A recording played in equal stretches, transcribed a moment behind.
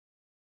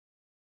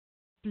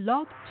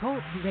Blog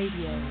Talk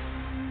Radio.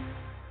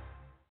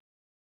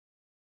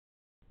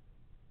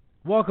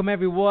 Welcome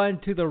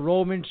everyone to the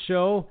Roman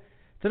Show.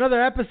 It's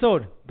another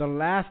episode, the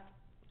last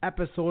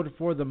episode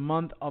for the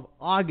month of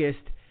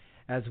August,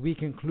 as we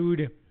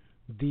conclude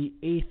the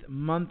 8th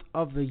month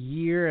of the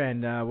year,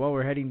 and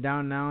we're heading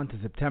down now into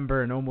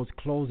September and almost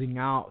closing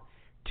out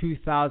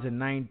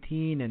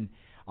 2019. And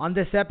on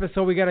this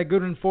episode, we got a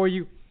good one for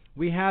you.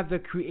 We have the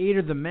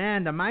creator, the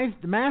man,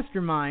 the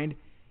mastermind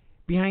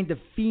behind the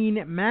Fiend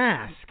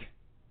mask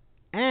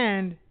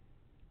and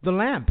the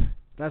lamp.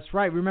 That's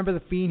right. Remember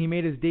the Fiend? He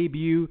made his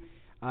debut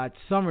at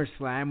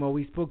SummerSlam. Well,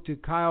 we spoke to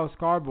Kyle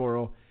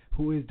Scarborough,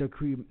 who is the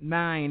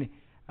mind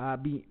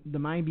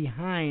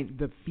behind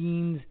the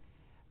Fiend's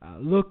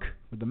look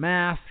with the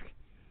mask,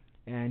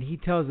 and he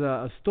tells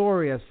a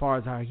story as far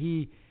as how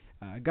he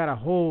got a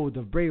hold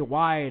of Bray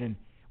Wyatt. And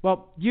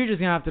well, you're just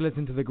gonna have to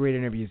listen to the great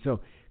interview. So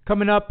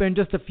coming up in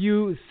just a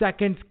few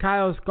seconds,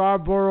 Kyle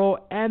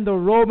Scarborough and the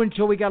Roman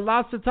Show. We got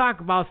lots to talk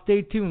about.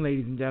 Stay tuned,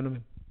 ladies and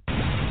gentlemen.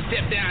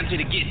 Step down to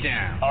the get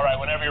down. All right,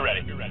 whenever you're ready.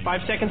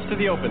 5 seconds to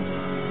the open.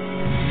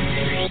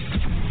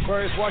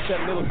 Aquarius, watch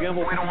that little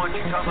gimbal. We don't want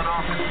you coming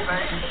off in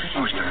space.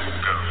 Booster,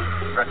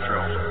 go. Retro,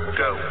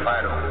 go.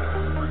 Vital,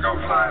 go.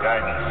 Flight.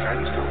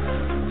 Guidance, go.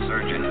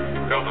 Surgeon,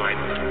 go. Flight.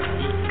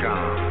 Econ,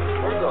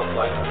 we're go.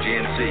 Flight.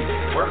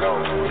 GNC, we're go.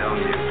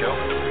 Down here, go.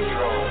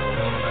 Control.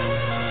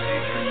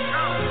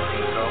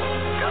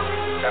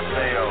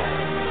 FAO,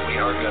 we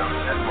are go.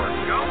 Network,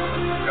 go.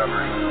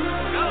 Discovery,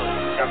 go.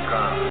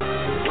 Capcom,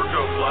 we're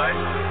go. Flight.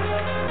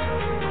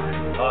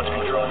 Launch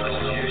control, this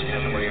is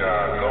Houston. We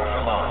are go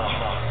for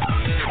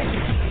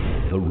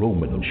launch. The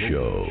Roman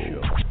Show.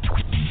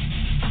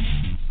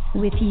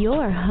 With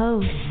your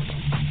host,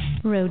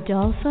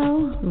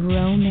 Rodolfo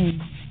Roman.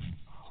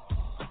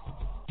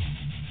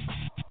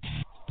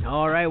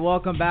 All right,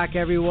 welcome back,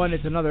 everyone.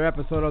 It's another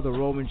episode of the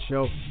Roman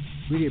Show.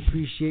 Really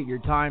appreciate your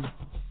time.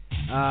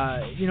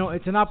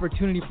 It's an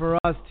opportunity for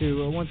us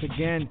to, once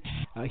again,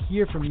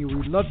 hear from you.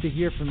 We'd love to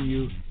hear from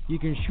you. You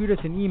can shoot us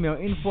an email,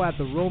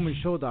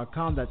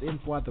 info@theromanshow.com. That's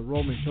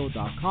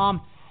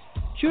info@theromanshow.com.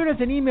 Shoot us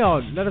an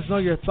email. Let us know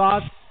your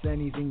thoughts,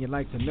 anything you'd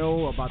like to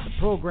know about the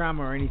program,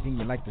 or anything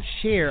you'd like to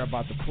share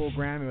about the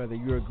program, whether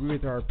you agree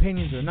with our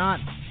opinions or not.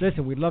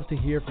 Listen, we'd love to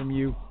hear from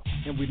you,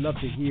 and we'd love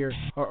to hear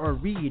or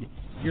read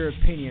your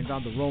opinions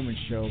on the Roman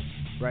Show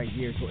right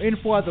here. So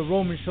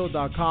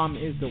info@theromanshow.com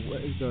is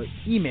the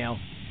email.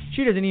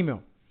 Shoot us an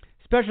email.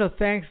 Special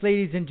thanks,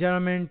 ladies and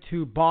gentlemen,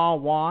 to Ball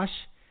Wash.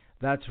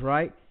 That's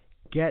right.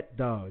 Get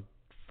the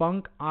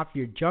funk off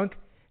your junk.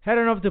 Head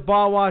on over to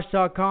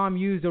ballwash.com.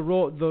 Use the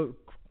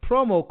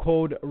promo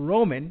code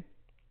ROMAN.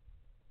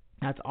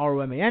 That's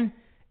ROMAN.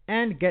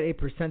 And get a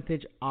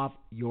percentage off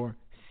your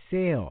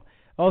sale.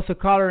 Also,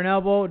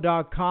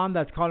 collarandelbow.com.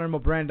 That's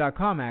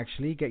collarandelbowbrand.com,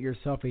 actually. Get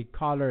yourself a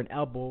collar and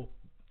elbow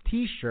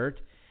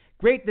t-shirt.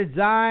 Great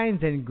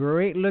designs and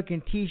great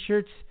looking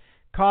t-shirts.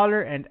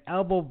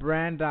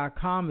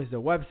 Collarandelbowbrand.com is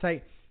the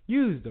website.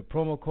 Use the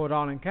promo code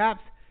all in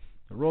caps,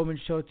 the Roman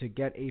Show, to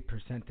get a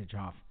percentage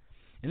off.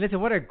 And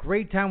listen, what a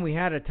great time we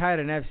had at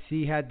Titan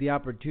FC. Had the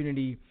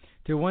opportunity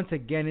to once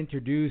again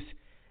introduce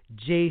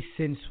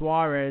Jason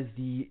Suarez,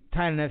 the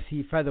Titan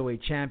FC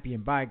featherweight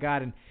champion, by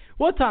God. And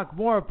we'll talk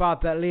more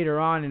about that later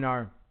on in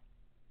our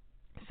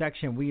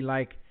section we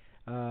like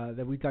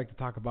to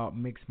talk about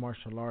mixed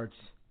martial arts.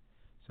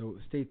 So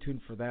stay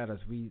tuned for that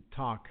as we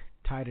talk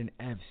Titan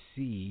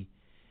FC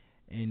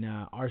in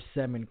our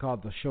segment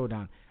called The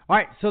Showdown. All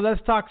right, so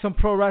let's talk some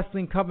pro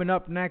wrestling coming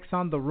up next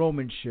on The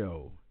Roman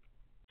Show.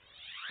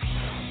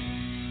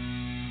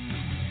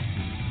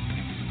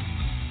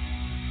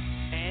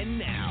 And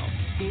now,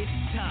 it's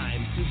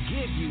time to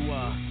give you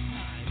a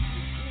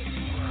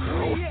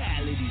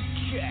reality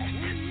check.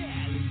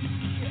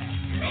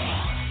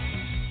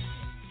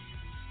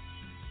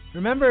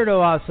 Remember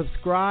to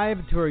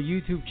subscribe to our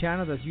YouTube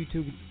channel. That's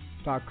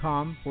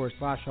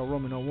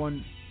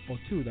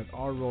youtube.com/rroman0102. That's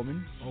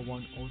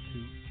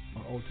rroman0102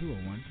 or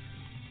 0201.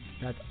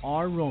 That's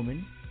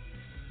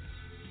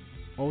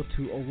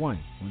rroman0201.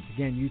 Once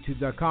again,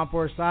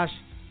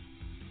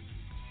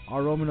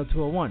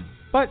 youtube.com/rroman0201.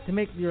 But to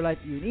make your life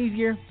even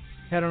easier,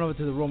 head on over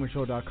to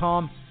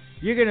theromanshow.com.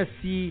 You're going to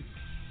see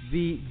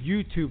the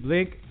YouTube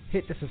link.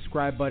 Hit the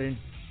subscribe button,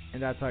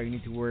 and that's all you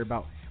need to worry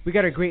about. We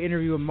got a great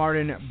interview with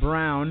Martin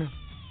Brown,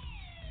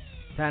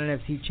 Titan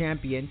FC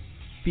champion.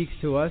 Speaks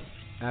to us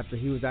after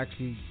he was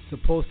actually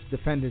supposed to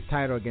defend his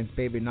title against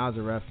Baby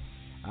Nazareth,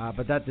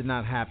 but that did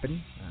not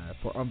happen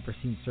for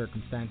unforeseen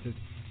circumstances.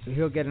 So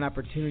he'll get an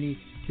opportunity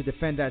to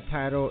defend that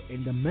title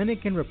in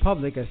Dominican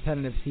Republic, as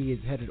Titan FC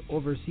is headed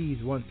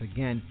overseas once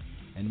again,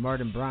 and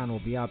Martin Brown will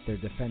be out there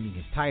defending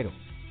his title.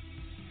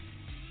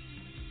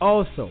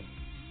 Also,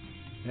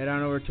 head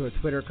on over to a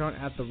Twitter account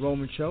at The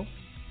Roman Show,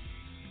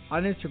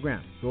 on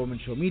Instagram, Roman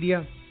Show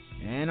Media,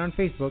 and on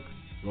Facebook,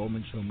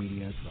 Roman Show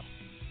Media as well.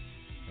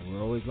 And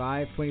we're always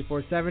live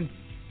 24/7,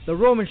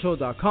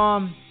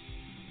 theromanshow.com.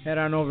 Head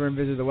on over and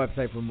visit the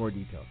website for more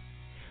details.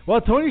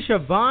 Well, Tony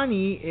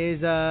Schiavone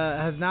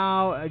has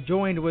now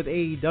joined with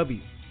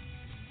AEW.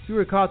 If you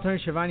recall, Tony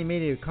Schiavone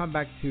made a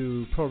comeback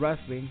to pro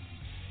wrestling,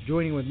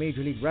 joining with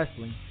Major League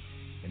Wrestling,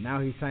 and now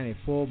he signed a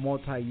full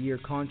multi-year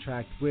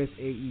contract with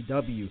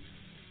AEW.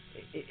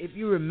 If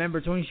you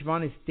remember, Tony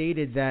Schiavone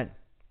stated that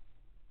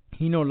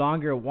he no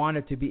longer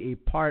wanted to be a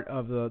part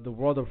of the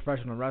world of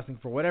professional wrestling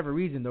for whatever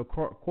reason, though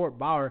Court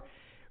Bauer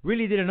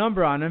really did a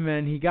number on him,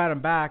 and he got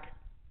him back,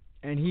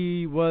 and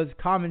he was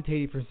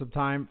commentating for some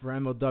time for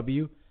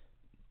MLW.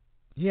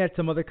 He had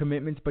some other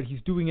commitments, but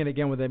he's doing it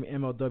again with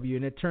MLW,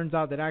 and it turns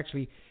out that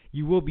actually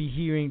you will be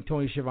hearing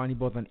Tony Schiavone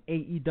both on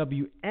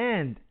AEW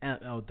and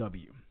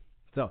MLW.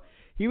 So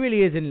he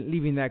really isn't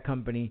leaving that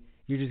company.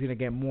 You're just going to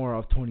get more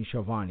of Tony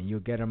Schiavone.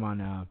 You'll get him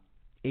on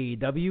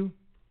AEW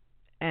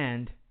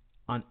and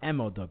on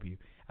MLW.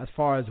 As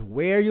far as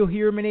where you'll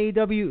hear him in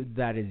AEW,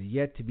 that is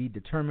yet to be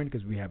determined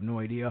because we have no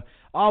idea.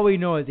 All we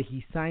know is that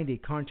he signed a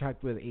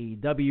contract with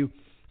AEW,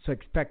 so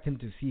expect him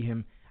to see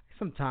him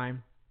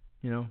sometime,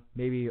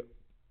 maybe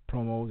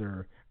promos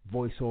or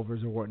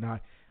voiceovers or whatnot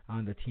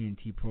on the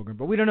TNT program.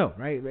 But we don't know,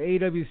 right?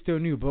 AEW is still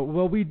new. But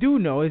what we do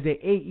know is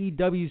that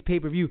AEW's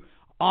pay-per-view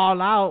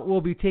All Out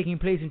will be taking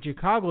place in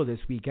Chicago this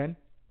weekend.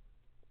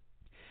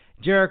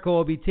 Jericho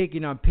will be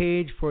taking on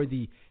Page for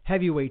the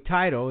heavyweight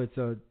title. It's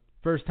the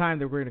first time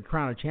that we're going to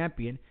crown a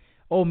champion.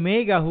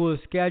 Omega, who is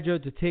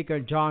scheduled to take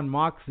on Jon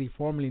Moxley,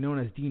 formerly known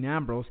as Dean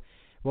Ambrose,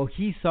 well,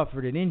 he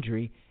suffered an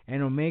injury,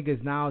 and Omega is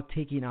now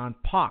taking on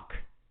Pac.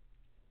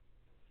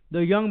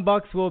 The Young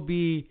Bucks will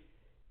be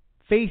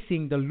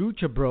facing the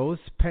Lucha Bros,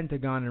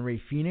 Pentagon and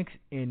Rey Fenix,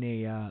 in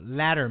a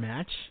ladder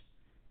match.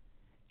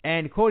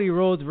 And Cody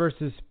Rhodes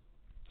versus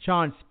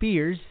Shawn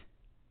Spears,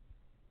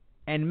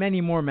 and many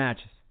more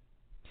matches.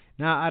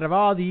 Now, out of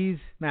all these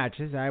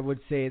matches, I would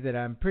say that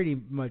I'm pretty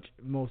much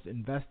most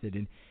invested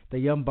in the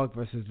Young Bucks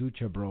versus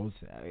Lucha Bros.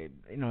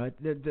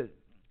 The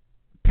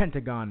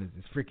Pentagon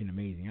is freaking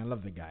amazing. I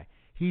love the guy.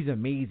 He's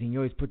amazing. He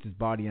always puts his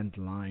body on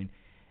the line.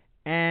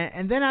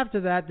 And then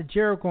after that, the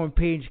Jericho and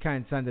Page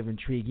kind of sound of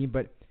intriguing.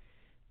 But,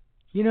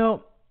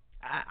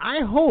 I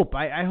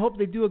hope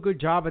they do a good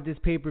job at this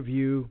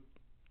pay-per-view.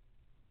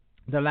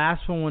 The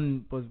last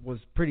one was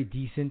pretty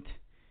decent.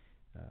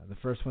 The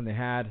first one they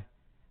had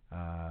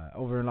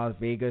over in Las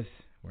Vegas,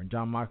 where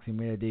Jon Moxley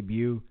made a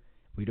debut.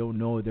 We don't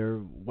know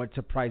what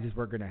surprises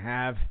we're going to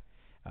have.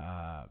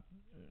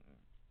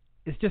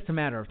 It's just a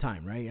matter of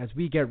time, right? As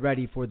we get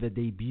ready for the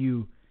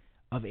debut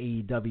of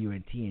AEW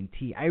and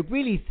TNT, I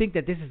really think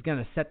that this is going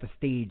to set the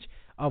stage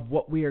of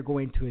what we are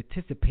going to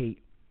anticipate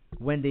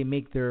when they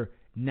make their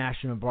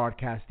national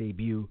broadcast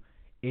debut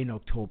in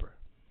October.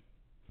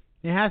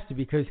 It has to,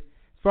 because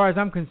as far as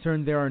I'm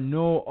concerned, there are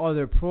no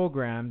other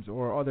programs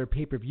or other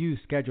pay-per-views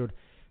scheduled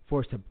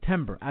for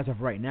September as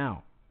of right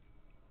now.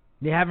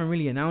 They haven't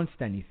really announced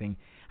anything.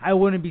 I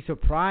wouldn't be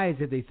surprised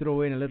if they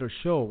throw in a little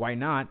show. Why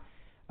not?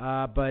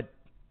 But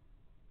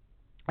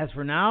as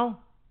for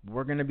now,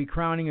 we're going to be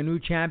crowning a new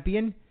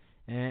champion,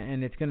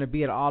 and it's going to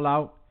be an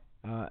all-out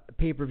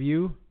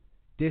pay-per-view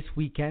this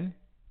weekend,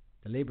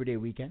 the Labor Day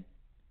weekend,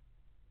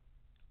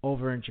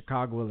 over in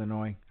Chicago,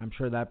 Illinois. I'm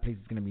sure that place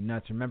is going to be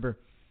nuts. Remember,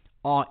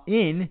 All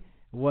In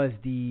was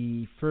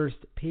the first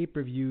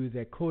pay-per-view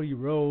that Cody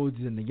Rhodes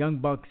and the Young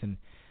Bucks and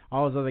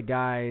all those other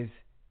guys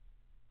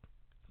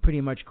pretty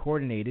much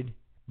coordinated,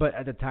 but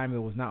at the time it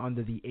was not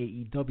under the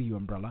AEW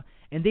umbrella,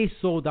 and they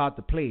sold out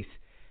the place.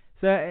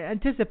 So I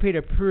anticipate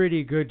a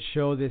pretty good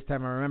show this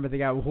time. I remember they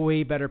got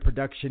way better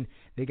production.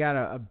 They got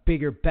a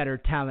bigger, better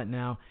talent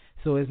now,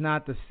 so it's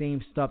not the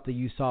same stuff that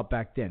you saw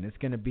back then. It's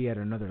going to be at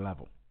another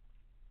level.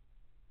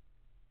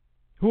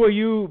 Who are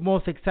you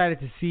most excited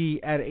to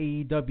see at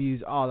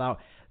AEW's All Out?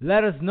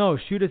 Let us know.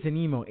 Shoot us an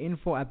email,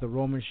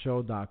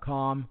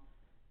 info@theromanshow.com,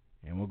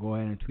 and we'll go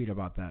ahead and tweet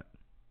about that.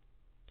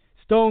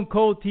 Stone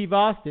Cold Steve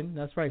Austin,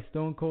 that's right,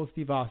 Stone Cold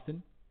Steve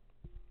Austin,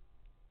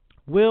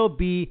 will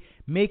be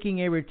making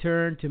a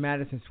return to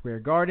Madison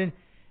Square Garden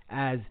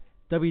as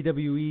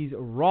WWE's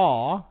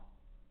Raw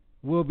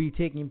will be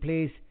taking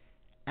place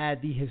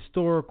at the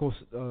historical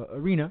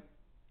arena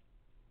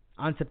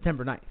on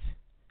September 9th.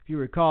 If you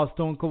recall,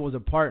 Stone Cold was a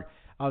part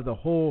of the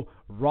whole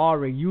Raw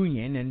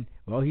reunion, and,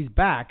 well, he's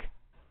back.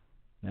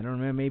 I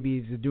don't know,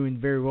 maybe he's doing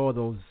very well,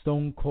 those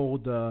Stone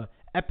Cold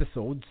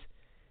episodes.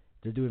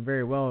 They're doing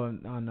very well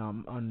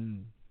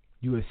on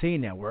USA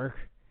Network.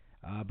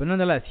 But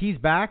nonetheless, he's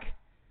back,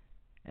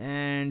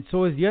 and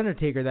so is The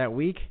Undertaker that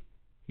week.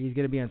 He's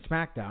going to be on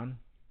SmackDown.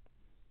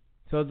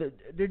 So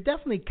they're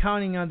definitely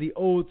counting on the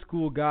old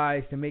school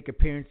guys to make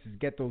appearances,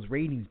 get those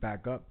ratings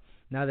back up,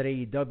 now that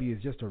AEW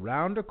is just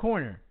around the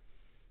corner.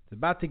 It's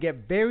about to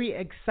get very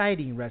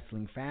exciting,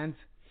 wrestling fans,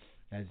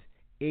 as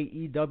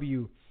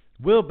AEW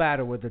will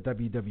battle with the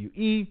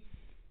WWE,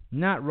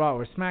 not Raw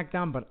or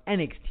SmackDown, but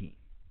NXT.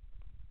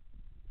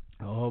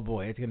 Oh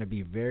boy, it's going to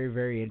be very,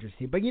 very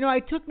interesting. But I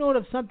took note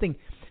of something.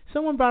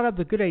 Someone brought up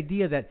the good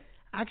idea that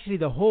actually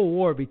the whole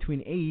war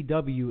between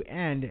AEW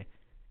and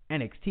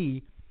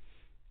NXT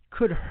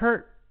could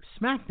hurt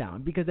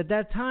SmackDown, because at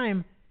that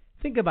time,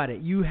 think about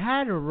it, you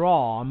had a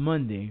Raw on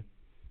Monday,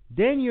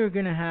 then you're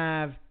going to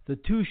have the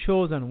two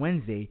shows on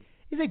Wednesday.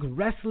 It's like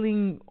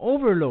wrestling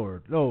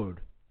overload.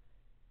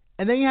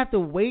 And then you have to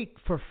wait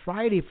for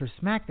Friday for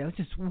SmackDown. It's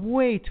just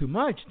way too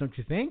much, don't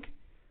you think?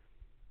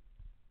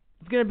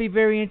 It's going to be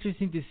very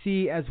interesting to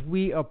see as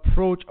we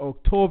approach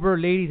October.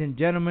 Ladies and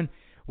gentlemen,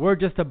 we're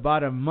just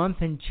about a month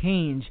and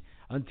change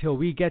until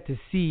we get to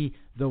see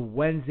the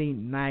Wednesday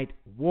Night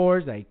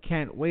Wars. I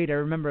can't wait. I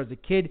remember as a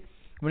kid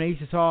when I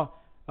used to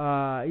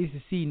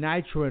see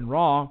Nitro and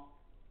Raw,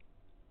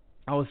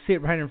 I would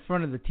sit right in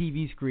front of the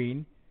TV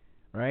screen,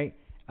 right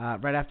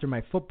after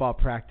my football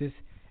practice,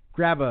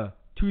 grab a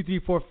 2,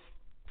 3, 4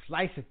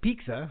 slice of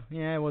pizza.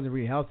 Yeah, it wasn't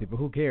really healthy, but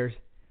who cares?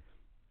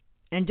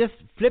 And just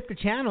flip the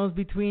channels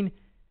between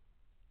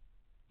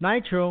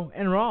Nitro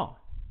and Raw.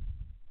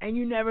 And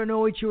you never know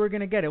what you were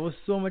going to get. It was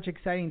so much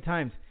exciting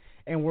times.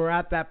 And we're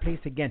at that place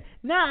again.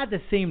 Not at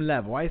the same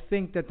level. I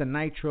think that the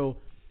Nitro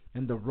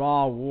and the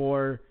Raw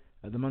War,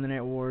 the Monday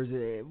Night Wars,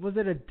 it was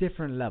at a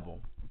different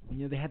level.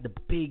 You know, they had the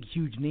big,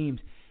 huge names.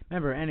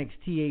 Remember,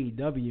 NXT,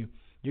 AEW,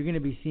 you're going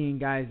to be seeing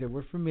guys that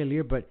were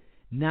familiar, but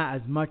not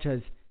as much as,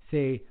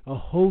 say, a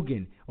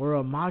Hogan or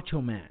a Macho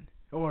Man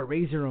or a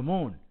Razor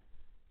Ramon.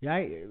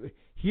 Yeah,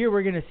 here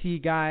we're going to see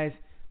guys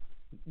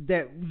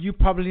that you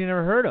probably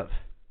never heard of.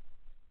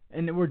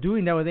 And we're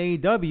doing that with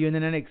AEW, and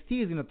then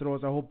NXT is going to throw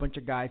us a whole bunch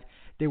of guys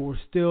that we're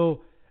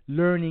still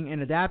learning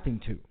and adapting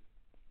to.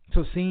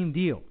 So same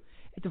deal.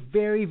 It's a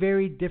very,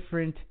 very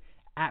different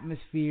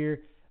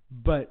atmosphere,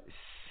 but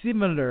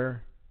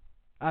similar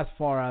as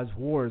far as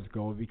wars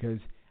go because,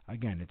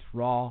 again, it's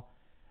Raw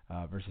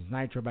versus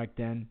Nitro back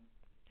then,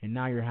 and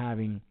now you're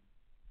having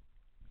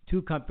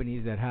two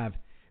companies that have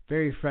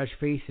very fresh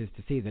faces,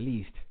 to say the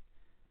least,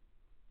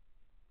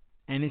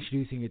 and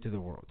introducing it to the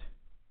world.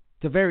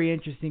 It's very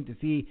interesting to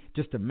see,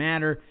 just a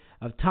matter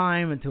of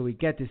time until we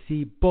get to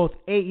see both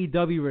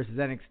AEW versus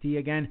NXT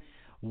again.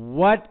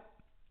 What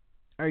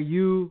are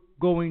you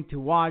going to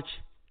watch?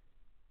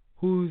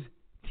 Whose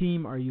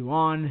team are you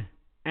on?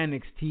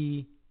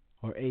 NXT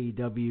or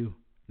AEW?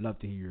 Love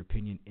to hear your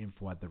opinion.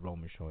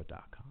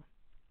 info@theromanshow.com.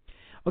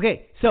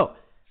 Okay, so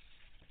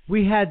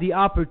we had the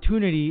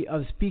opportunity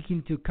of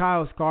speaking to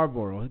Kyle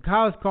Scarborough.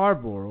 Kyle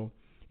Scarborough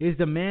is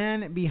the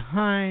man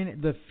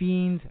behind the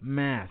Fiend's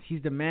mask.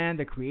 He's the man,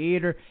 the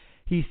creator.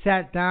 He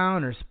sat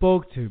down or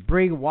spoke to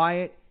Bray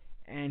Wyatt,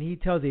 and he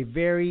tells a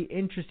very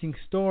interesting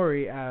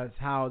story as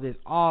how this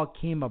all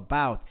came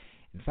about.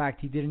 In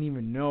fact, he didn't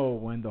even know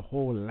when the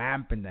whole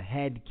lamp in the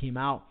head came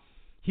out.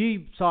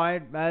 He saw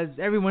it as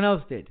everyone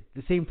else did at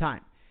the same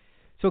time.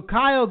 So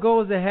Kyle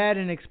goes ahead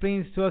and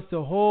explains to us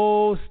the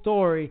whole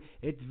story.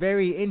 It's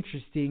very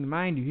interesting.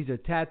 Mind you, he's a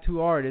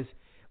tattoo artist.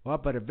 Well,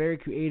 but a very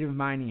creative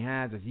mind he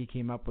has as he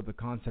came up with the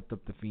concept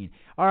of the Fiend.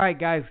 All right,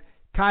 guys.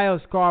 Kyle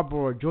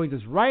Scarborough joins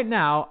us right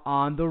now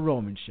on The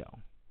Roman Show.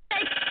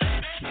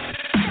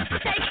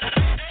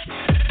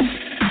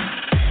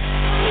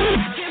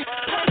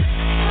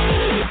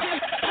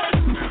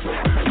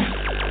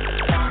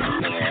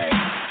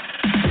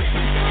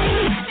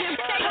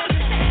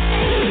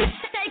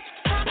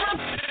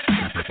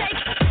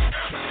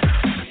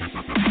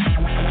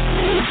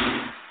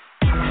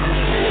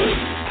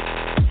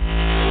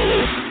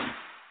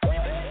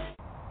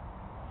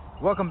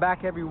 Welcome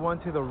back, everyone,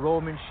 to The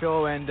Roman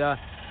Show. And,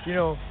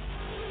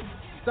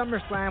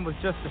 SummerSlam was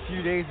just a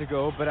few days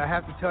ago, but I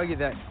have to tell you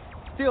that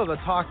still the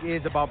talk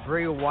is about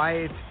Bray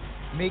Wyatt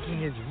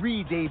making his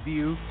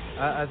re-debut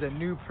as a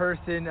new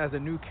person, as a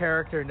new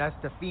character, and that's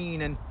the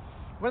Fiend. And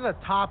one of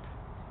the top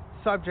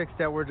subjects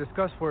that were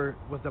discussed was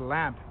the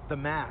lamp, the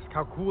mask,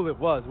 how cool it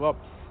was. Well,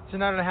 so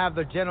now I have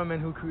the gentleman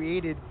who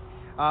created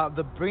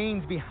the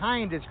brains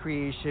behind this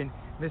creation,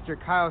 Mr.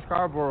 Kyle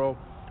Scarborough,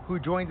 who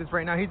joins us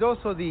right now. He's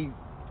also the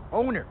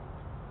owner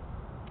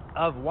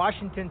of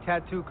Washington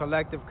Tattoo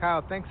Collective.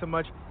 Kyle, thanks so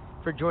much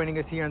for joining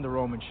us here on The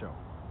Roman Show.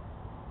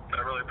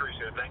 I really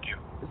appreciate it. Thank you.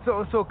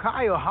 So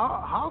Kyle,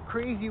 how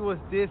crazy was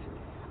this?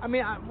 I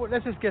mean,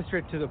 let's just get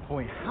straight to the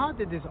point. How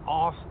did this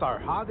all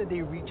start? How did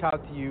they reach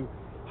out to you?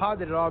 How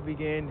did it all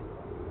begin?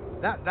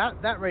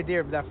 That right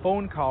there, that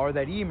phone call or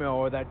that email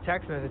or that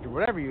text message or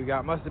whatever you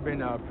got must have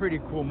been a pretty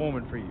cool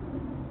moment for you.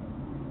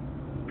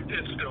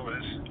 It still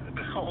is.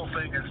 The whole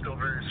thing is still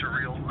very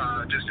surreal,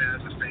 just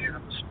as a fan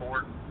of the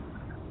sport.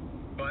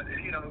 But,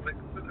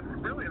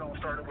 really it all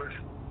started with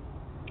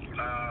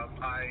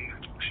I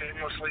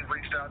shamelessly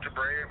reached out to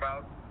Bray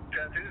about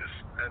tattoos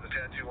as a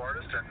tattoo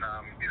artist, and,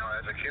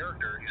 as a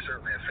character, he's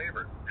certainly a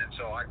favorite. And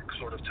so I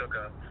sort of took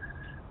a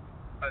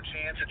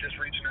chance at just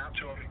reaching out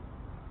to him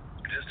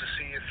just to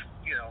see if,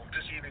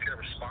 just to even get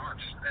a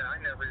response. And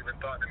I never even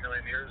thought in a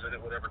million years that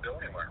it would ever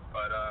go anywhere.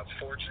 But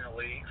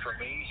fortunately for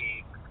me,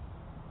 he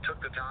took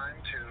the time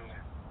to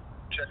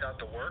check out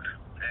the work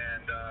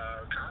and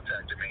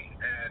contacted me.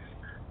 And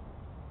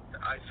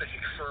I think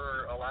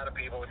for a lot of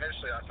people,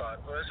 initially I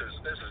thought, well, this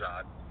is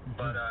odd,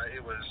 but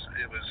it was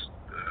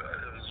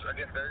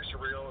again very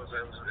surreal. It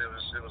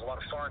was a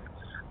lot of fun.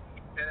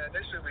 And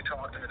initially we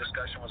talked, and the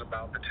discussion was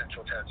about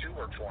potential tattoo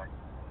work for him,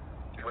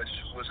 which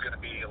was going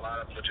to be a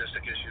lot of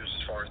logistic issues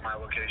as far as my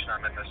location.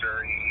 I'm in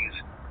Missouri.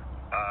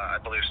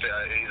 I believe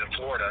he's in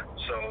Florida,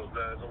 so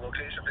the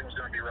location thing was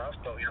going to be rough.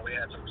 But we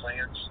had some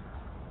plans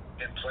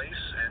in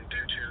place, and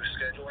due to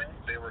scheduling,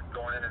 they were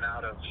going in and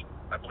out of,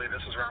 I believe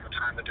this was around the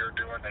time that they were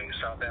doing a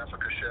South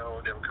Africa show.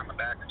 They were coming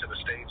back into the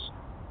States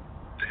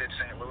to hit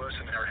St. Louis,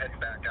 and they were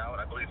heading back out.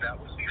 I believe that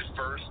was the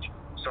first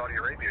Saudi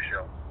Arabia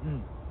show.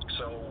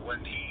 So when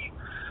he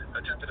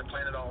attempted to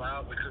plan it all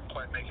out, we couldn't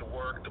quite make it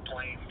work. The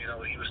plane,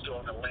 he was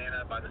still in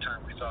Atlanta by the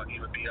time we thought he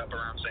would be up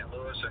around St.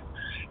 Louis, and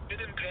it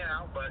didn't pan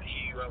out, but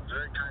he was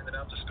very kind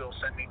enough to still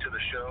send me to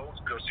the show,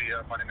 to go see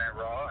Monday Night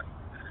Raw, and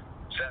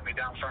sat me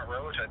down front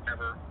row, which I'd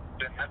never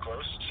been that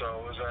close.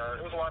 So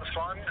it was a lot of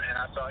fun, and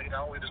I thought,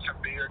 we just have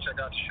to be here, check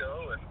out the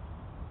show. And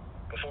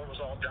before it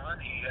was all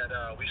done,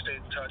 we stayed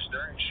in touch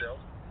during the show.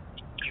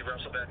 He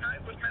wrestled that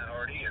night with Matt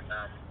Hardy, and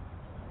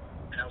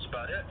that was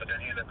about it. But then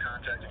he ended up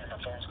contacting me.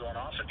 My phone's going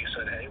off, and he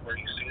said, "Hey, where are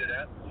you seated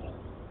at?"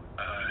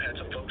 Had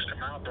some folks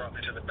come out, brought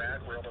me to the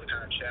back. We were able to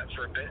kind of chat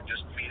for a bit and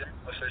just meet him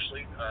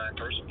officially in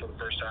person for the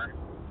first time.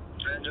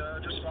 And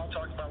just small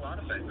talk about a lot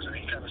of things. And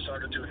he kind of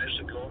started to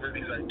initially go over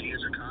these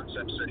ideas or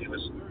concepts that he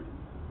was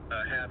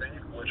having,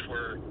 which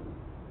were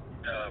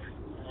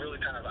really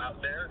kind of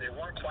out there. They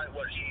weren't quite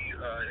what he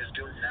is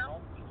doing now,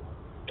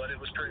 but it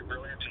was pretty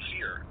brilliant to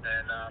hear.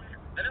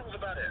 And it was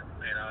about it,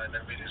 and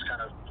then we just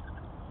kind of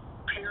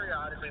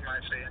periodically might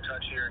stay in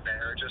touch here and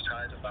there, just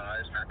highs and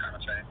buys and that kind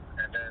of thing.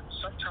 And then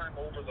sometime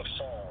over the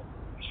fall,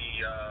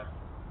 he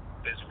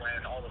is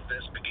when all of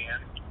this began.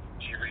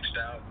 He reached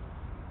out.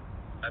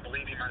 I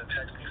believe he might have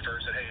texted me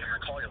first, said, "Hey, I'm going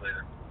to call you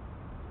later."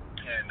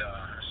 And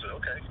I said,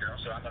 "Okay,"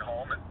 so I'm at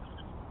home, and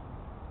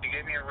he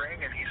gave me a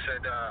ring, and he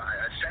said,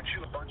 I sent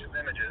you a bunch of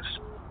images,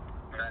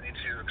 and I need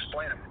to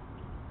explain them,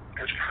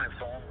 which my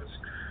phone was,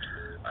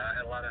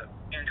 had a lot of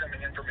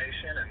incoming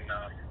information and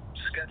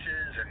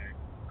sketches and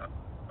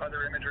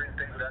other imagery and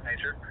things of that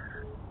nature.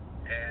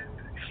 And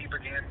he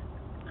began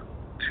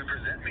to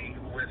present me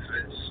with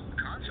this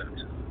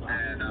concept.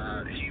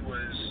 And he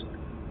was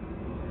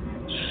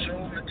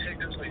so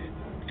meticulously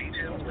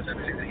detailed with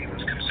everything that he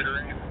was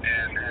considering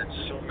and had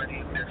so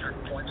many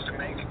different points to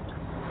make.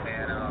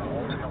 And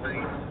ultimately,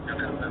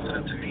 kind of left it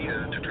up to me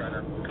to try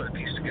to put a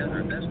piece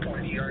together. At this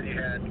point, he already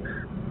had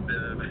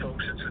the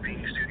folks at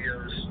Savini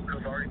Studios who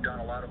have already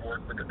done a lot of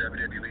work with the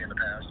WWE in the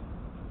past.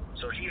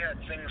 So he had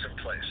things in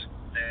place.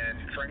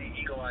 And for any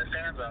eagle-eyed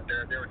fans out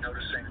there, they were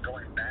noticing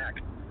going back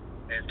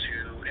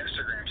into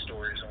Instagram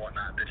stories and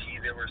whatnot that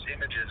there was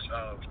images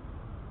of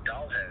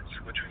doll heads,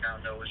 which we now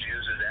know is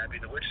used as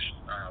Abby the Witch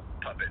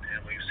puppet.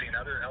 And we've seen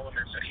other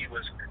elements that he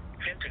was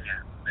hinting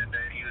at. And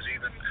then he was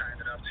even kind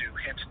enough to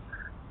hint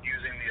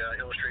using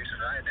the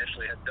illustrations I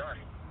initially had done,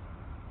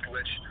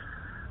 which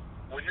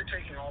when you're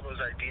taking all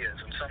those ideas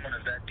and someone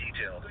is that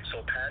detailed and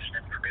so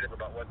passionate and creative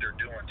about what they're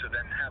doing, to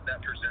then have that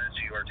presented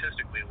to you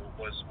artistically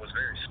was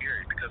very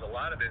scary, because a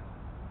lot of it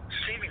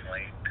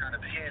seemingly kind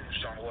of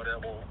hinged on what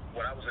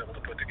I was able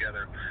to put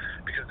together,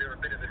 because they were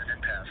a bit of an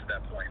impasse at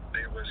that point.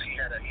 He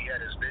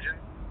had his vision,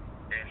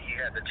 and he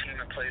had the team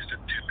in place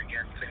to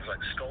begin things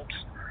like sculpts,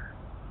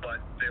 but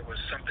there was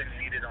something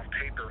needed on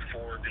paper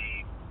for the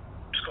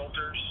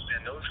sculptors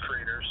and those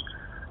creators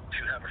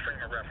to have a frame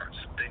of reference.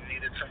 They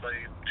needed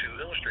somebody to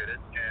illustrate it,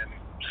 and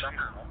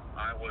somehow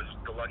I was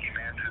the lucky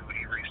man who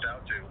he reached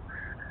out to.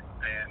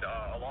 And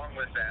along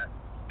with that,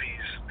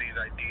 these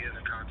ideas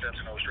and concepts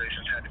and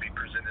illustrations had to be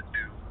presented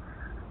to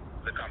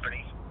the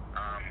company,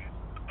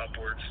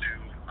 upwards to,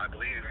 I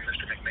believe, even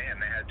Mr.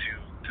 McMahon. They had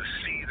to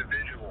see the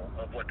visual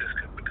of what this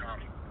could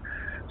become.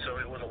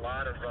 So it was a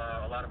lot of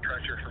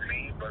pressure for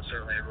me, but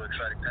certainly a really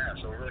exciting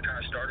task. So we really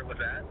kind of started with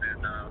that,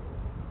 and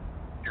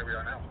here we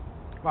are now.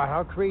 Wow,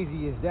 how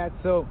crazy is that?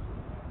 So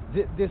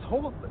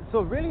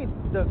really,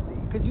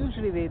 because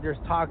usually there's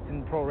talks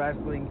in pro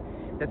wrestling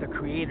that the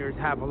creators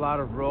have a lot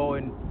of role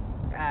in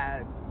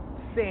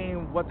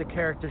saying what the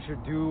character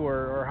should do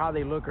or how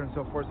they look and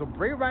so forth. So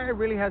Bray Wyatt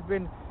really has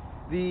been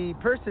the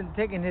person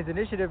taking his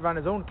initiative on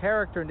his own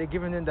character, and they're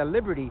giving him the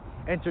liberty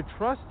and to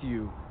trust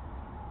you.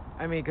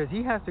 I mean, because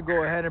he has to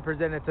go ahead and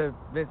present it to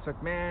Vince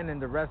McMahon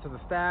and the rest of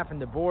the staff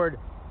and the board.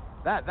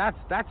 That's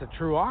a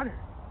true honor.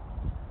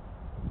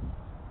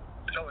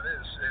 So it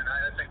is, and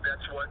I think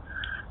that's what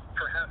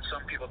perhaps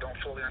some people don't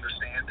fully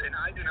understand. And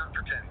I do not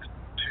pretend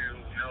to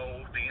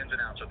know the ins and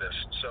outs of this.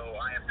 So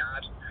I am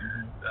not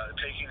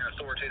taking an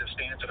authoritative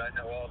stance that I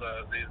know all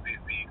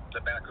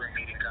the backroom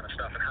meeting kind of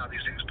stuff and how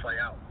these things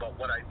play out. But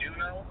what I do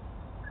know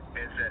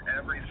is that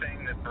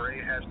everything that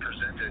Bray has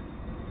presented,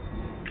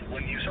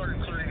 when you start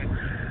including,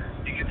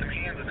 you get some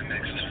hands in the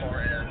mix as far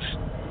as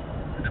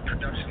the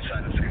production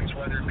side of things,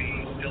 whether it be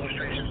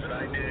illustrations that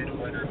I did,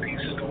 whether it be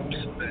sculpts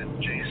that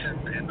Jason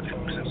and the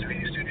folks at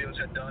Savini Studios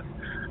had done,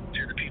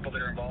 to the people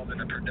that are involved in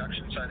the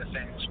production side of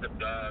things, but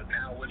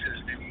now with his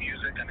new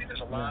music, I mean,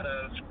 there's a lot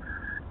of,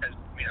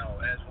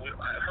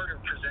 I've heard it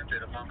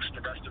presented amongst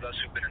the rest of us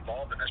who've been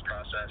involved in this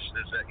process,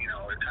 is that,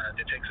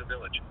 it takes a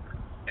village.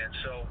 And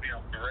so,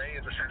 Bray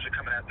is essentially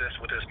coming at this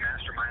with this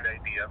mastermind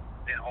idea,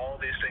 and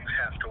all these things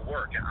have to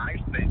work. And I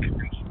think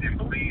and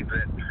believe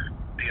that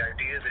the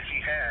ideas that he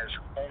has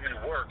only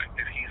work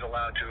if he's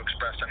allowed to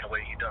express them the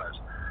way he does.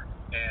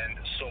 And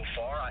so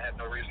far, I have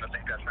no reason to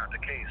think that's not the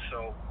case.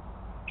 So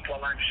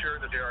while I'm sure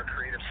that there are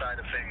creative side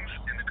of things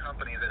in the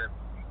company that have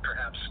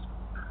perhaps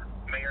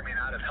may or may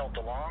not have helped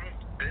along,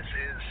 this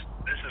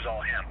is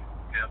all him.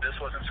 This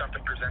wasn't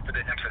something presented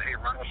to him, said, hey,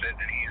 run with it,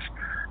 and he's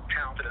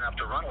talented enough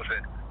to run with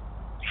it.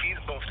 He's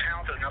both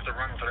talented enough to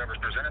run with whatever's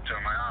presented to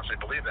him. I honestly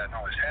believe that and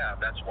always have.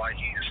 That's why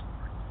he's,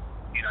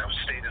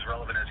 stayed as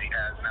relevant as he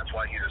has, and that's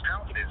why he's as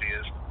talented as he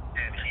is.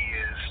 And he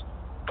is,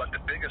 but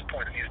the biggest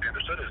point that needs to be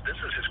understood is this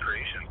is his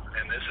creation,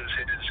 and this is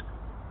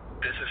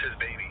his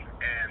baby.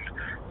 And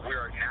we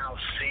are now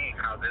seeing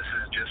how this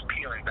is just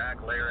peeling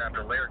back layer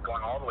after layer,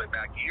 going all the way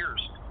back years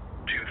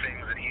to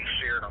things that he's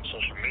shared on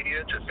social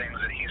media, to things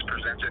that he's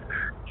presented.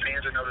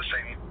 Fans are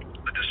noticing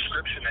the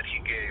description that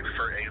he gave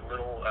for a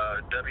little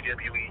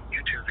WWE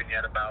YouTube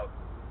vignette about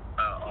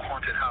a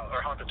haunted house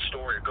or haunted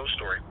story, a ghost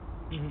story.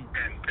 Mm-hmm.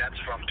 And that's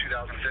from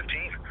 2015.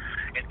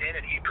 And in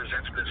it, he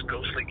presents this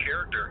ghostly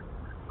character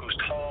who's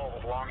tall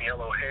with long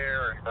yellow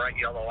hair and bright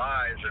yellow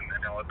eyes and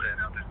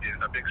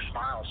a big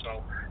smile.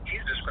 So he's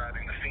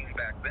describing the Fiend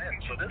back then.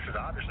 So this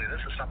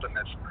is something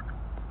that's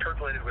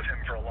percolated with him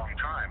for a long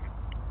time,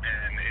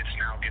 and it's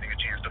now getting a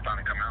chance to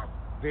finally come out.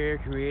 Very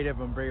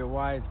creative and very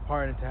wise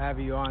partner to have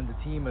you on the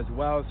team as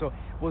well. So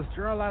was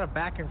there a lot of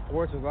back and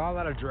forth? Was there a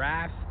lot of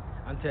drafts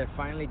until it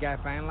finally got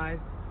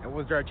finalized? And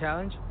was there a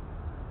challenge?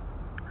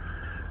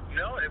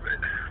 No,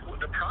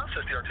 the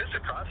process, the artistic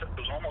process,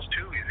 was almost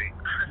too easy.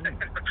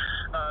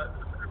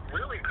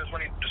 Really, because when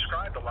he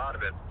described a lot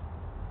of it,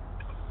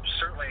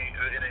 certainly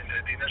in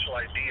the initial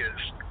ideas,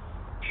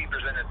 he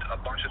presented a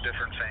bunch of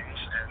different things,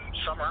 and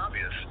some are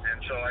obvious. And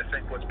so I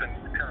think what's been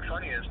kind of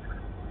funny is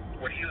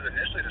when he was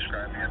initially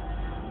describing it,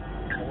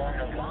 along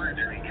those lines,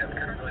 and he kept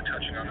kind of really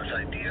touching on this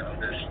idea of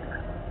this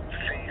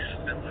face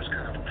that was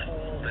kind of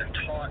pulled and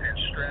taut and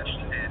stretched.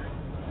 And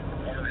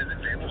one of his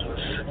examples was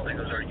simile. He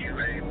goes, "Are you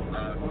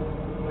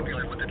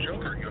familiar with the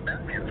Joker? Are you a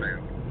Batman fan?"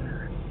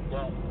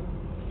 Well,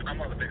 I'm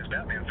one of the biggest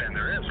Batman fans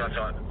there is, so I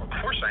thought, of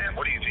course I am.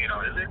 What do you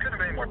know? It couldn't have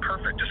been any more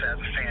perfect just as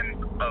a fan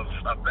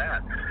of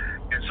that.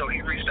 And so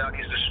he reached out.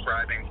 He's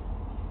describing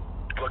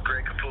what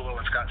Greg Capullo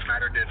and Scott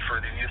Snyder did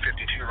for the New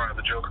 52 run of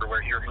the Joker,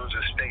 where he removes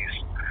his face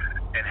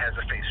and has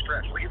the face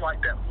stretched. Well, he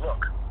liked that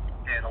look.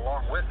 And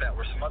along with that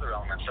were some other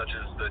elements, such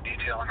as the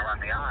detailing around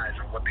the eyes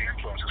and what the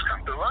influences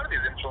come through. A lot of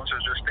these influences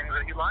are just things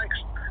that he likes.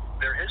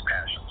 They're his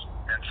passions.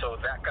 And so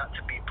that got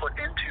to be put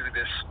into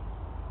this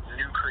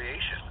new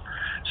creation.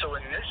 So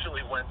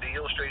initially, when the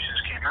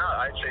illustrations came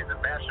out, I'd say the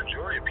vast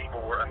majority of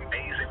people were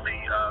amazingly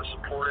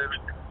supportive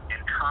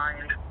and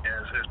kind,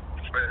 as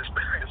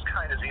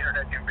kind as the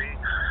internet can be.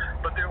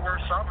 But there were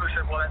some who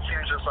said, well, that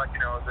seems just like,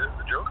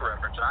 the Joker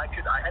reference. And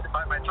I had to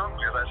bite my tongue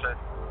because I said,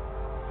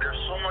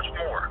 there's so much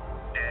more.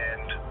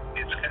 And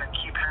it's going to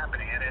keep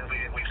happening, and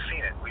we've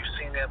seen it. We've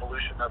seen the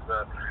evolution of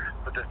the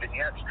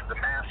vignettes to the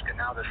mask, and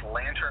now this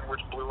lantern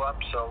which blew up.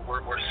 So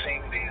we're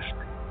seeing this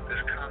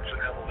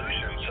constant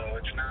evolution. So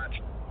it's not.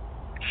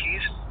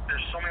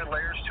 There's so many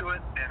layers to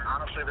it, and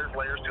honestly, there's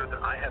layers to it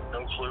that I have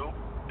no clue.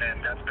 And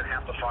that's been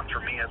half the fun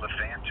for me as a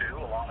fan too,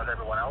 along with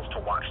everyone else, to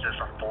watch this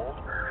unfold.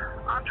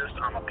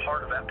 I'm a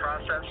part of that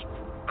process,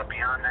 but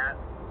beyond that,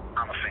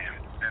 I'm a fan.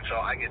 And so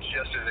I get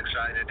just as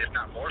excited, if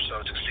not more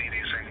so, to see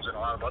these things than a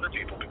lot of other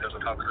people because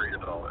of how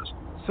creative it all is.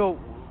 So,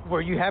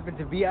 were you happen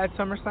to be at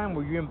SummerSlam?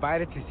 Were you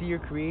invited to see your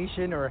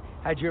creation, or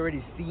had you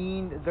already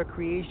seen the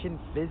creation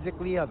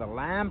physically of the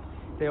lamp?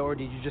 Or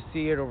did you just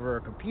see it over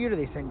a computer?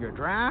 They sent you a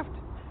draft?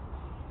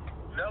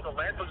 No, the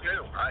lamp was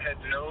new. I had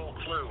no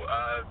clue.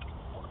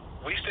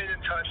 We stayed in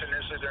touch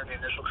initially during the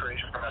initial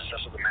creation process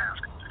of the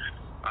mask.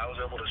 I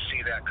was able to see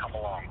that come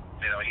along.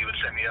 He would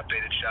send me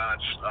updated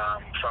shots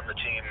from the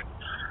team,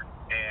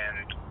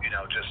 and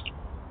just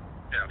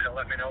kind of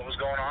let me know what was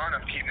going on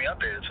and keep me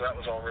updated. So that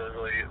was all really,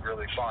 really,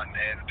 really fun.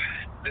 And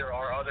there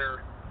are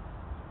other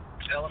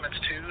elements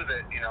too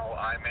that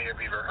I may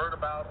have either heard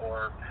about,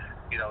 or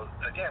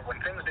again, when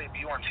things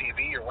debut on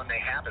TV or when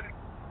they happen,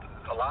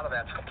 a lot of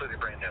that's completely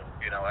brand new.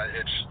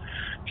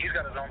 He's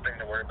got his own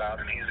thing to worry about,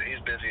 and he's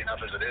busy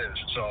enough as it is.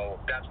 So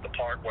that's the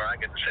part where I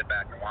get to sit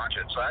back and watch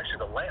it. So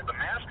actually, the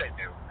mask I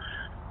knew,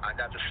 I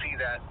got to see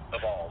that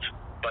evolve,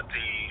 but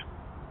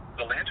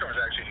the lantern was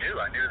actually new.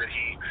 I knew that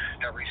he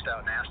had reached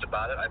out and asked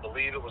about it. I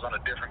believe it was on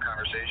a different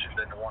conversation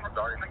than the one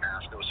regarding the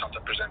mask. It was something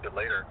presented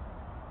later.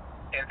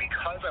 And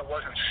because I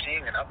wasn't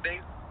seeing an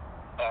update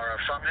or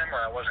from him,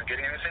 or I wasn't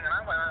getting anything, and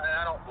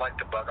I don't like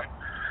to bug him,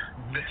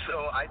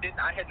 so I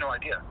had no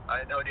idea.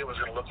 I had no idea what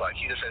it was going to look like.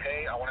 He just said,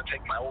 hey, I want to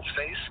take my old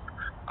face,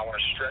 I want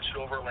to stretch it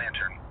over a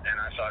lantern. And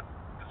I thought,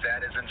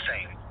 that is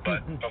insane.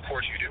 But of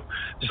course you do.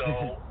 So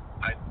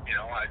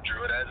I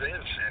drew it as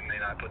is, and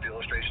then I put the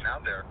illustration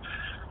out there.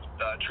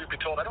 Truth be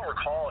told, I don't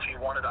recall if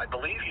I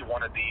believe he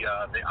wanted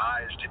the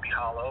eyes to be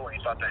hollow, and he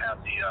thought to have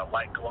the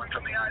light glowing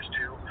from the eyes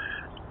too.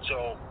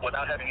 So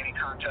without having any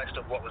context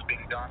of what was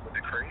being done with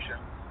the creation,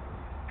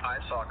 I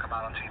saw it come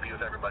out on TV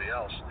with everybody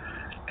else.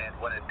 And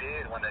when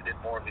they did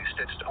more of these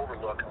stitched over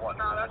look and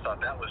whatnot, I thought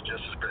that was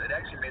just as good. It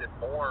actually made it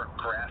more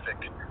graphic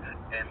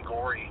and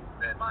gory,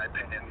 in my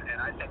opinion.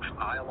 And I think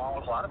along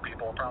with a lot of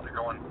people, are probably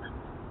going,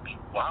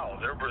 wow,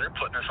 they're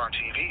putting this on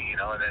TV, you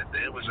know, and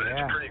it was it's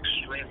a pretty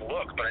extreme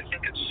look, but I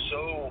think it's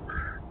so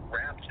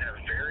wrapped in a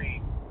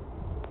very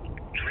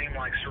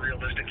dreamlike,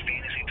 surrealistic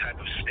fantasy type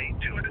of state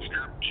to it. It's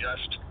not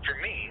just, for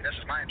me, this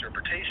is my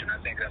interpretation, I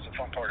think that's the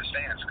fun part of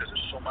Stans, because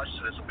there's so much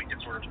to this that we can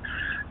sort of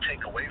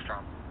take away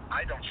from.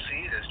 I don't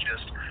see it as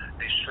just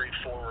a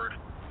straightforward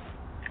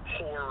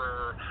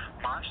horror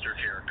monster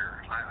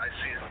character. I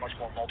see it as much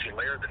more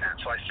multi-layered than that.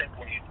 So I think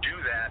when you do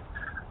that,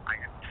 I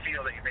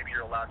feel that maybe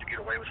you're allowed to get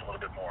away with a little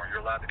bit more.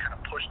 You're allowed to kind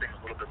of push things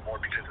a little bit more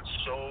because it's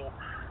so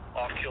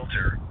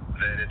off-kilter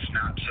that it's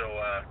not so,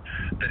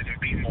 that it can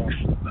be more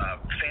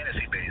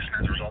fantasy-based, and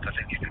as a result, I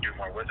think you can do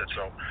more with it.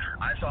 So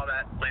I saw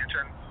that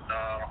Lantern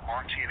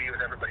on TV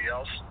with everybody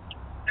else,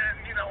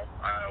 and, you know,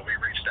 we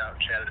reached out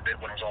and chatted a bit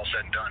when it was all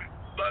said and done.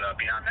 But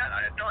beyond that,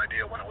 I had no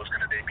idea when it was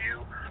going to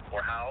debut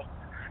or how,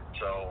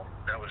 so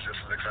that was just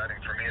as exciting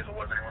for me as it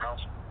was anyone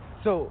else.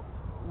 So,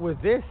 with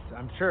this,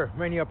 I'm sure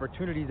many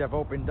opportunities have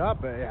opened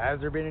up. Has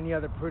there been any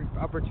other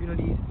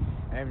opportunities?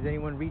 Has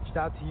anyone reached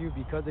out to you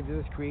because of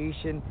this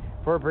creation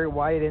for Bray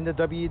Wyatt in the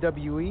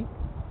WWE?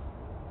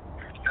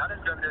 Not in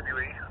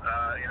WWE.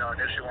 You know,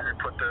 initially when we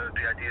put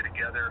the idea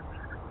together,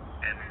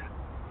 and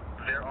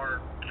there are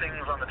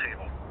things on the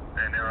table,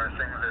 and there are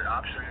things that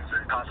options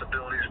and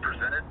possibilities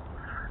presented.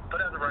 But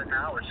as of right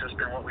now, it's just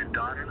been what we've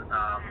done.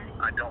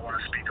 I don't want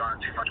to speak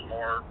on it too much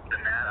more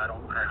than that. I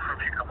don't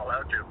think I'm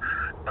allowed to.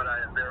 But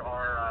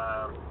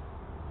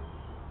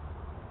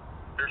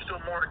there's still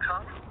more to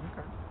come.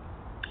 Okay.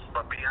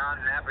 But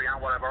beyond that,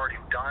 beyond what I've already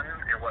done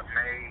and what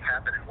may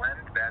happen and when,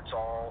 that's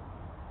all,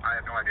 I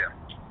have no idea.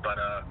 But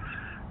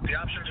the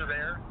options are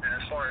there, and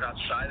as far as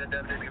outside of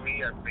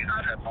WWE,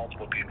 I've had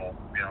multiple people,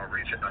 you know,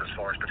 reach out as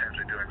far as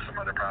potentially doing some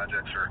other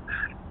projects or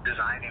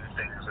designing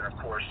things, and of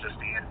course, just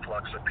the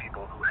influx of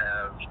people who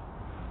have,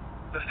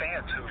 the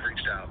fans who've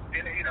reached out.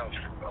 And, you know,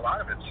 a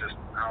lot of it's just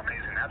how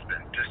amazing that's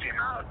been. Just the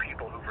amount of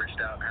people who've reached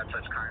out and had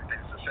such kind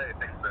things to say,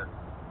 things that,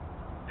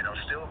 you know,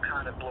 still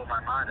kind of blow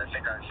my mind. I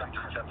think I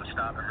sometimes have to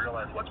stop and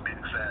realize what's being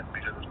said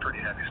because it's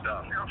pretty heavy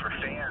stuff. You know, for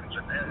fans,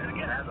 and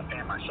again, as a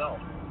fan myself,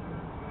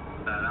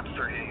 and I'm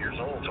 38 years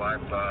old, so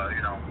I've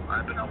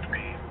been able to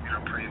be, you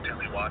know, pretty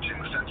intently watching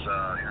since,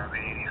 you know,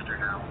 the 80s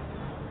through now.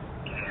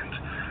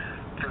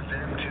 And for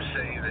them to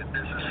say that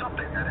this is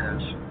something that has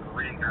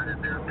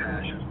reignited their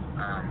passion,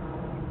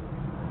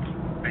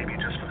 maybe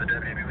just for the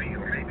WWE,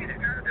 or maybe it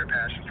ignited their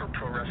passion for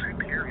pro wrestling,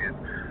 period,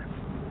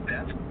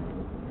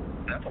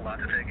 that's a lot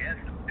to take in.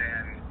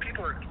 And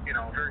people are, you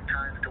know, very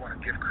kind to want to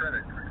give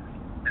credit.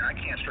 And I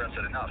can't stress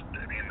it enough.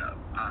 I mean,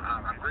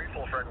 I'm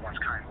grateful for everyone's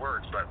kind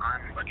words, but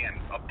I'm,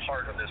 again, a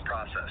part of this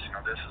process. You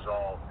know, this is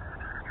all,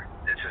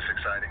 it's just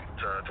exciting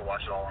to watch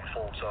it all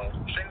unfold. So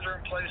things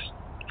are in place.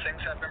 Things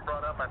have been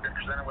brought up. I've been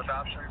presented with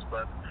options,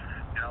 but,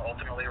 you know,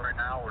 ultimately right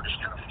now we're just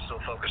kind of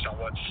still focused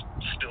on what's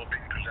still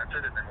being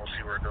presented, and then we'll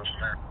see where it goes from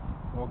there.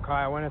 Well,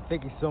 Kai, I want to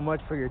thank you so much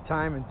for your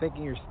time and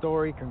thanking your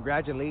story.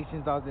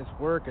 Congratulations on this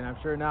work, and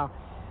I'm sure now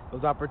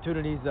those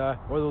opportunities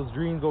or those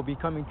dreams will be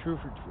coming true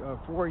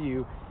for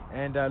you.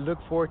 And look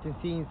forward to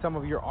seeing some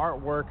of your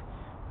artwork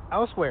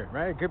elsewhere,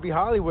 right? It could be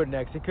Hollywood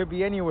next. It could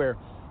be anywhere.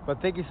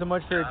 But thank you so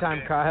much for your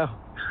time, Kyle.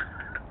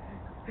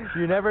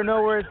 You never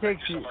know where it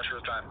takes you. Thank you so much for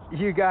the time.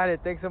 You got it.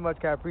 Thanks so much,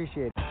 Kyle.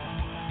 Appreciate it.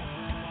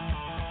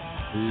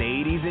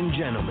 Ladies and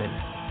gentlemen,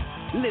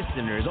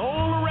 listeners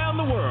all around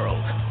the world,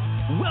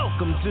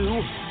 welcome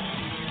to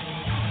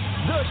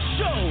the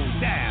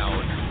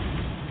Showdown.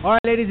 All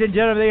right, ladies and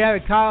gentlemen, there you have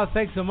it. Kyle,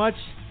 thanks so much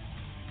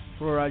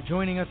for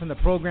joining us on the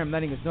program,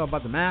 letting us know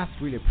about the mask.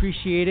 Really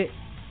appreciate it.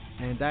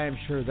 And I am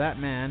sure that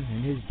man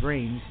and his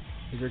brains,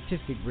 his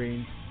artistic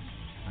brains,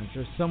 I'm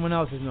sure someone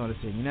else is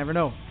noticing. You never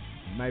know.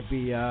 He might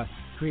be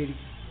creating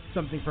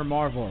something for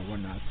Marvel or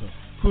whatnot. So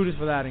kudos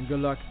for that, and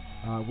good luck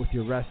with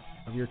your rest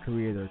of your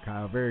career there,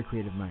 Kyle. Very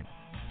creative mind.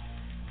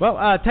 Well,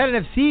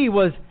 Titan FC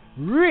was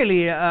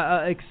really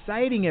an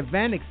exciting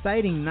event,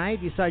 exciting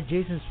night. You saw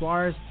Jason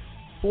Suarez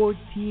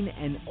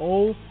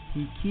 14-0.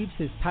 He keeps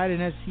his Titan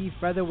FC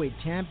Featherweight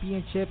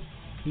Championship.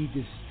 He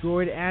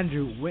destroyed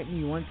Andrew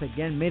Whitney once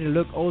again, made it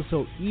look oh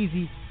so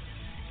easy.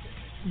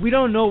 We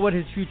don't know what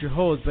his future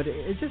holds, but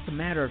it's just a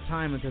matter of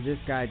time until this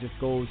guy just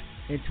goes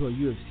into a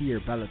UFC or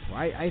Bellator.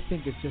 I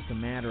think it's just a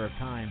matter of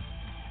time.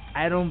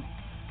 I don't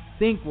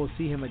think we'll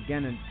see him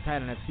again in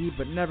Titan FC,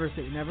 but never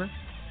say never.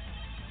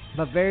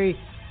 But very,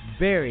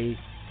 very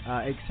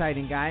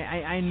exciting guy.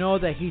 I know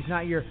that he's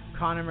not your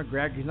Conor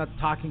McGregor. He's not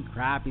talking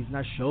crap. He's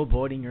not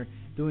showboating or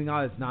doing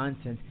all this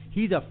nonsense.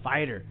 He's a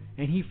fighter,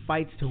 and he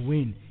fights to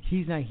win.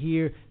 He's not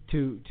here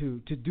to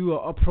do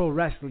a pro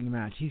wrestling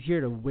match. He's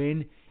here to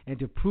win and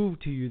to prove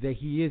to you that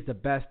he is the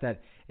best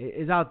that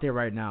is out there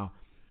right now.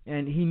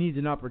 And he needs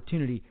an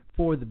opportunity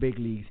for the big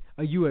leagues,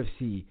 a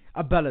UFC,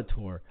 a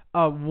Bellator,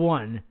 a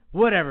ONE,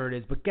 whatever it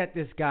is. But get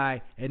this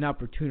guy an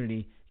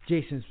opportunity.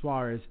 Jason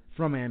Suarez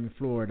from Miami,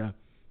 Florida,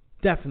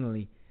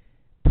 definitely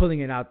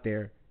pulling it out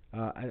there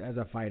as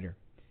a fighter.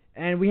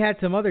 And we had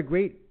some other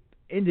great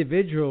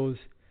individuals.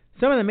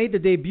 Some of them made the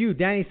debut.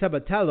 Danny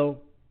Sabatello,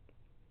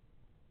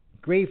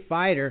 great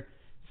fighter,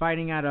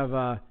 fighting out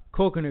of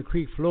Coconut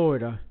Creek,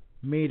 Florida,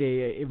 made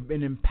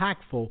an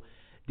impactful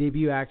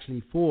debut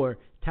actually for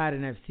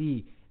Titan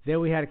FC. Then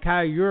we had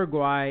Kyle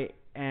Uruguay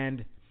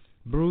and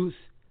Bruce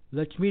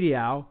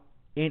Lachmidiao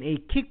in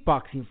a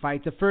kickboxing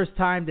fight. The first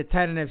time that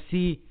Titan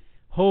FC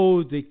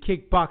holds a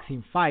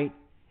kickboxing fight,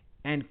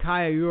 and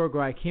Kaya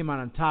Uruguay came out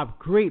on top.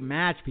 Great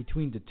match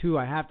between the two,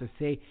 I have to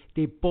say.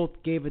 They both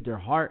gave it their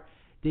heart.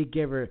 They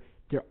gave her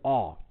their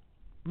all.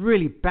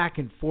 Really back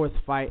and forth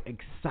fight.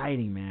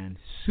 Exciting, man.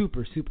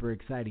 Super, super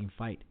exciting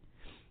fight.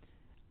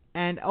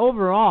 And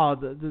overall,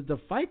 the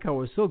fight card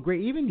was so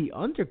great. Even the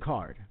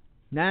undercard.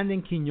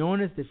 Nandon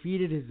Quinones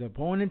defeated his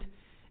opponent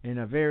in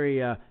a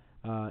very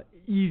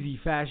easy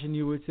fashion,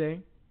 you would say.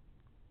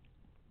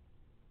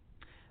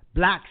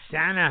 Black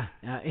Santa,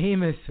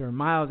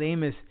 Miles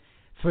Amos,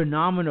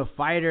 phenomenal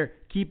fighter.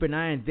 Keep an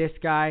eye on this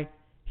guy.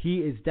 He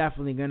is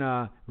definitely going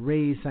to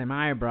raise some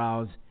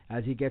eyebrows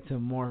as he gets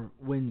some more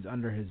wins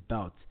under his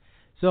belt.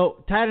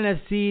 So, Titan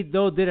FC,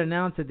 though, did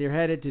announce that they're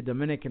headed to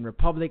Dominican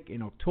Republic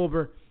in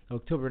October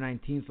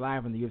 19th,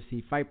 live on the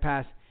UFC Fight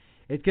Pass.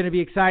 It's going to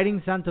be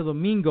exciting. Santo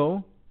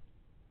Domingo,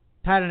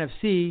 Titan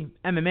FC,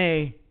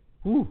 MMA.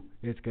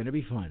 It's going to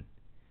be fun.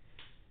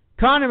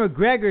 Conor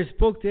McGregor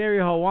spoke to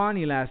Ariel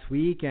Helwani last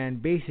week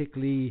and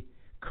basically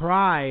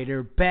cried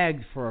or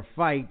begged for a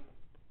fight.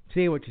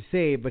 Say what you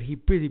say, but he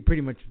pretty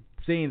much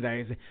saying that.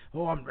 He said,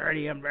 I'm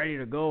ready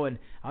to go, and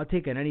I'll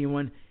take on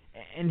anyone.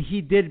 And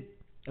he did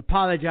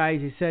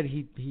apologize. He said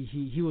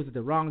he was at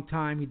the wrong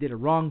time. He did a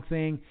wrong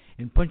thing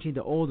in punching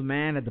the old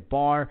man at the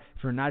bar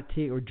for not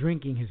or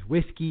drinking his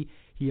whiskey.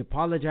 He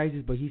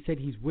apologizes, but he said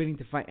he's willing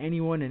to fight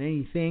anyone and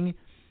anything.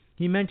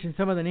 He mentioned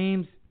some of the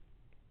names: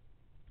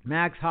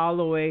 Max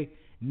Holloway,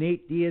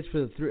 Nate Diaz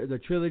for the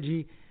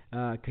trilogy,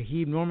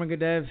 Khabib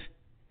Nurmagomedov,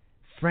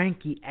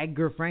 Frankie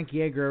Edgar.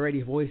 Frankie Edgar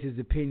already voiced his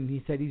opinion.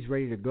 He said he's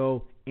ready to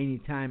go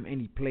anytime,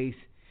 any place.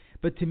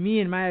 But to me,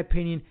 in my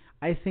opinion,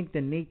 I think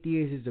that Nate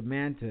Diaz is the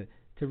man to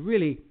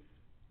really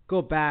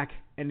go back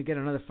and get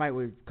another fight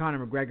with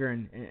Conor McGregor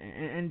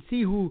and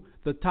see who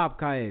the top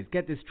guy is.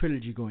 Get this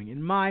trilogy going.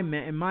 In my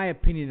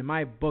opinion, in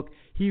my book,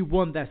 he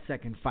won that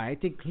second fight. I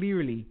think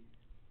clearly,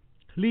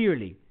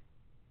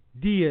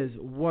 Diaz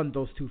won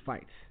those two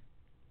fights.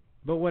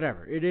 But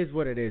whatever, it is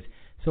what it is.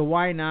 So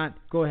why not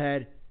go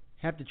ahead,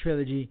 have the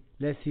trilogy.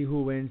 Let's see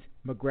who wins,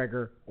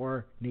 McGregor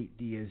or Nate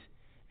Diaz.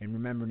 And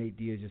remember, Nate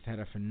Diaz just had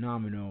a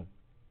phenomenal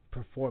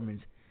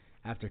performance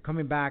after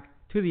coming back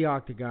to the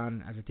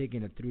octagon after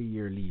taking a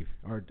 3-year leave,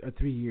 or a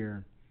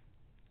 3-year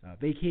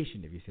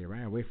vacation, if you say,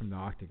 right, away from the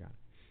octagon.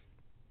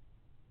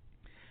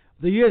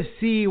 The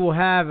UFC will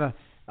have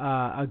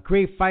a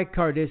great fight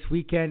card this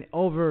weekend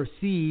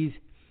overseas,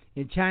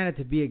 in China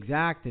to be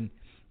exact, and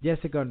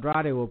Jessica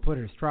Andrade will put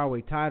her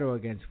strawweight title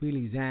against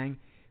Weili Zhang,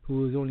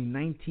 who is only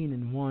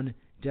 19-1.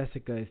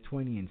 Jessica is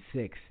 20-6.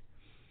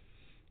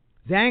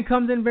 Zhang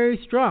comes in very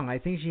strong. I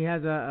think she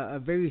has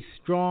a very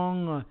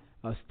strong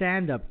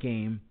stand-up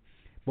game,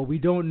 but we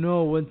don't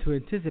know when to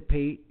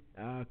anticipate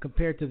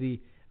compared to the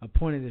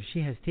opponent that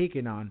she has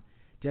taken on.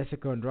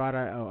 Jessica Andrade,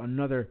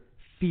 another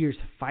fierce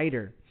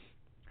fighter.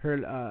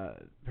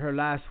 Her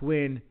last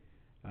win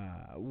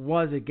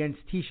was against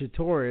Tisha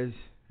Torres,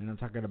 and I'm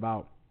talking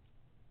about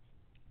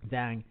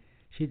Zhang.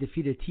 She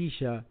defeated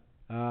Tisha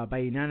by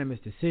unanimous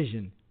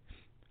decision.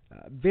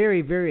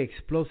 Very, very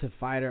explosive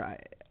fighter.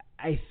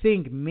 I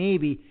think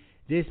maybe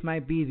this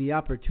might be the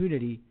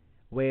opportunity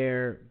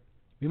where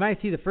we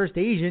might see the first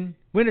Asian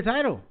win a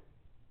title.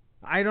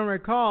 I don't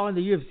recall in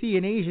the UFC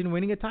an Asian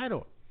winning a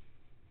title.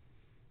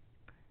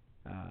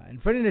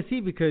 And funny to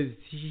see, because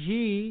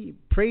she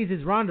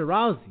praises Ronda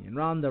Rousey, and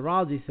Ronda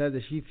Rousey says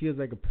that she feels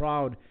like a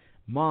proud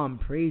mom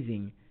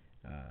praising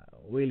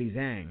Weili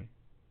Zhang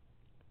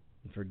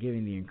for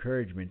giving the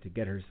encouragement to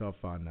get herself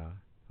on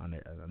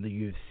the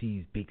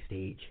UFC's big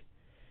stage.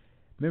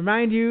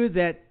 Remind you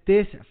that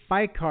this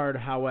fight card,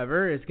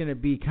 however, is going to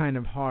be kind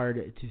of hard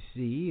to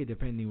see,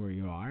 depending where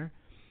you are.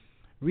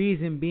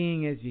 Reason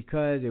being is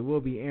because it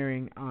will be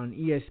airing on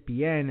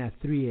ESPN at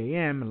 3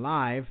 a.m.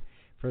 live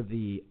for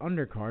the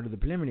undercard or the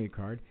preliminary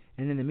card,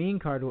 and then the main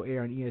card will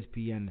air on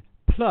ESPN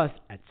Plus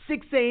at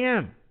 6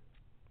 a.m.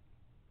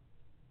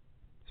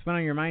 Just want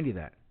to remind you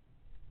that.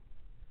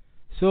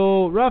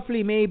 So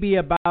roughly maybe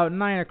about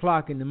 9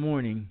 o'clock in the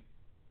morning,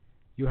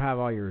 you have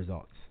all your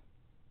results.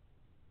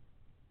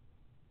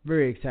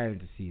 Very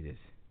excited to see this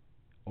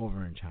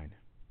over in China.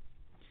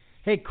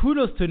 Hey,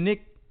 kudos to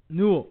Nick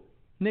Newell.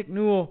 Nick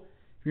Newell,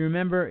 if you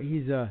remember,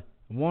 he's a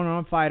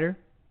one-on-one fighter,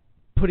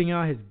 putting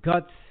out his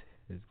guts,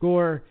 his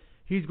gore.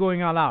 He's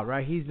going all out,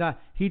 right?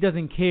 He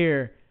doesn't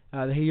care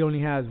that he only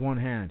has one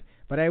hand.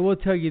 But I will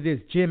tell you this: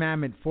 Jim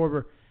Ammett,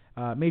 former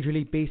Major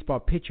League Baseball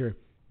pitcher,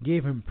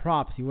 gave him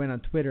props. He went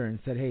on Twitter and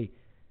said, "Hey,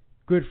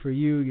 good for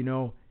you. You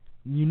know,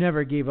 you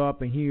never gave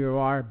up, and here you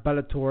are,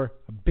 Bellator,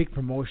 a big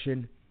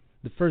promotion,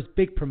 the first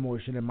big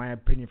promotion, in my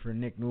opinion, for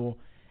Nick Newell."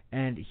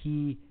 And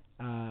he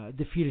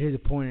defeated his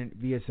opponent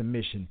via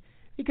submission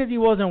because he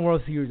was on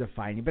World Series of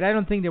Fighting. But I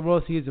don't think the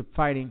World Series of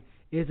Fighting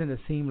is in the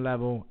same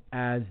level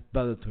as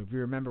Bellator. If you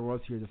remember, World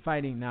Series of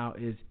Fighting now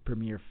is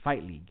Premier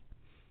Fight League.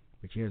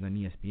 which airs on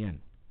ESPN.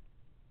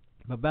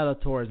 But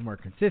Bellator is more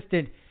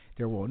consistent,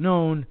 they're well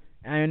known,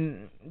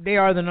 and they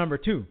are the number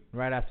 2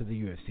 right after the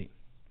UFC.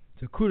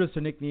 So kudos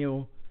to Nick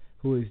Neal,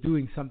 who is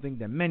doing something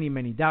that many,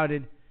 many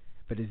doubted,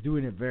 but is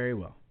doing it very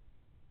well.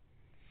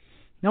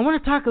 Now I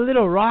want to talk a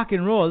little rock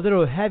and roll, a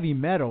little heavy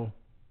metal.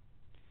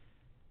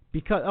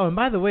 Because, oh, and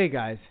by the way,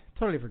 guys,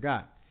 totally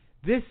forgot.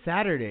 This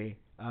Saturday,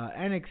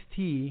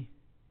 NXT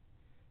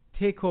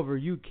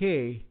TakeOver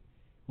UK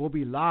will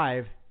be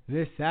live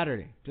this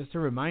Saturday. Just a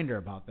reminder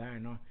about that. I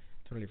know,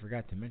 totally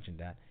forgot to mention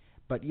that.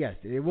 But yes,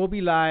 it will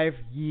be live,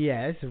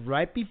 yes,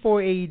 right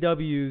before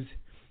AEW's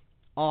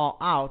All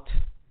Out.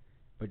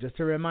 But just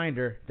a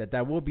reminder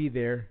that will be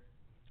there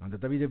on the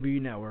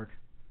WWE Network.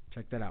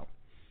 Check that out.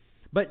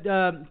 But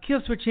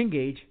Killswitch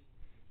Engage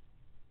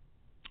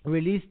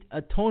released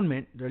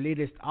Atonement, their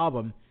latest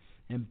album,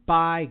 and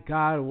by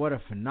God, what a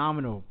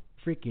phenomenal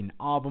freaking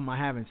album. I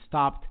haven't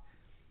stopped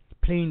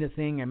playing the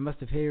thing. I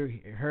must have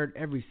heard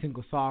every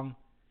single song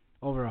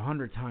over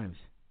 100 times.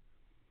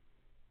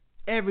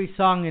 Every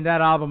song in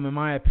that album, in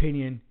my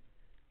opinion,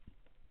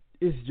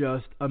 is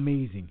just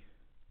amazing.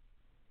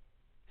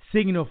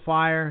 Signal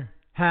Fire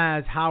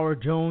has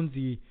Howard Jones,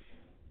 the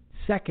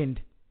second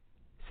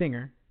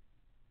singer,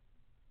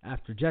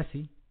 after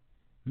Jesse,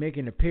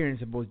 making an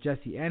appearance of both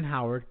Jesse and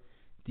Howard.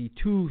 The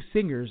 2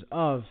 singers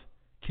of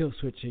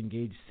Killswitch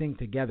Engage sing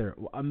together.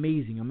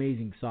 Amazing,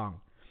 amazing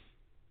song.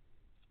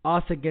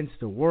 Us Against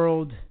the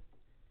World,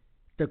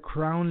 The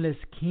Crownless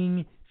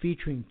King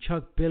featuring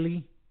Chuck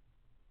Billy.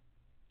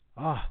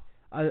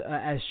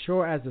 As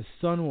Sure as the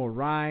Sun Will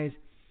Rise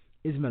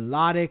is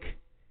melodic.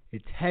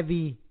 It's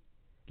heavy.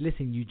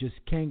 Listen, you just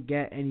can't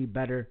get any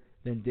better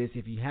than this.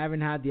 If you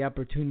haven't had the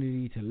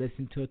opportunity to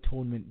listen to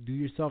Atonement, do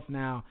yourself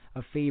now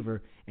a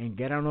favor and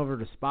get on over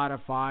to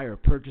Spotify or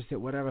purchase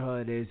it, whatever hell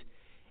it is,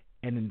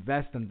 and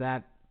invest in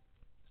that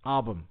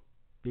album.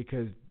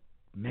 Because,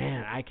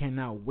 man, I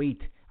cannot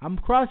wait. I'm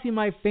crossing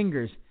my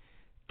fingers.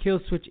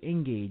 Killswitch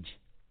Engage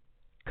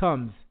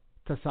comes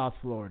to South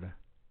Florida.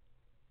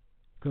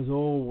 Because,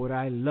 oh, would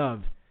I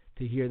love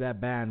to hear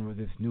that band with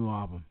this new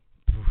album.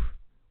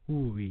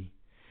 Ooh-wee.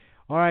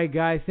 Alright,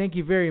 guys, thank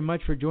you very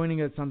much for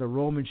joining us on The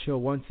Roman Show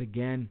once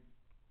again.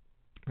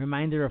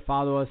 Reminder to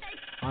follow us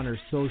on our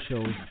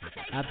socials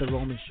at The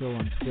Roman Show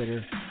on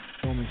Twitter,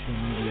 Roman Show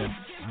Media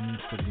on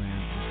Instagram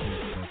and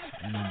Facebook,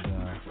 and on the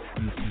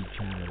YouTube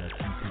channel. That's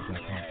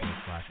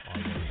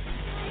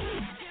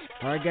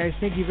youtube.com/allroman. Alright, guys,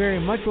 thank you very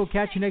much. We'll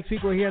catch you next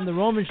week. We're here on The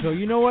Roman Show.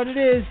 You know what it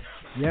is.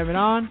 You have it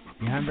on,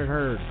 you haven't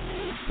heard.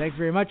 Thanks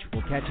very much.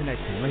 We'll catch you next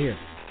time right here on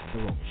The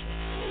Roman Show.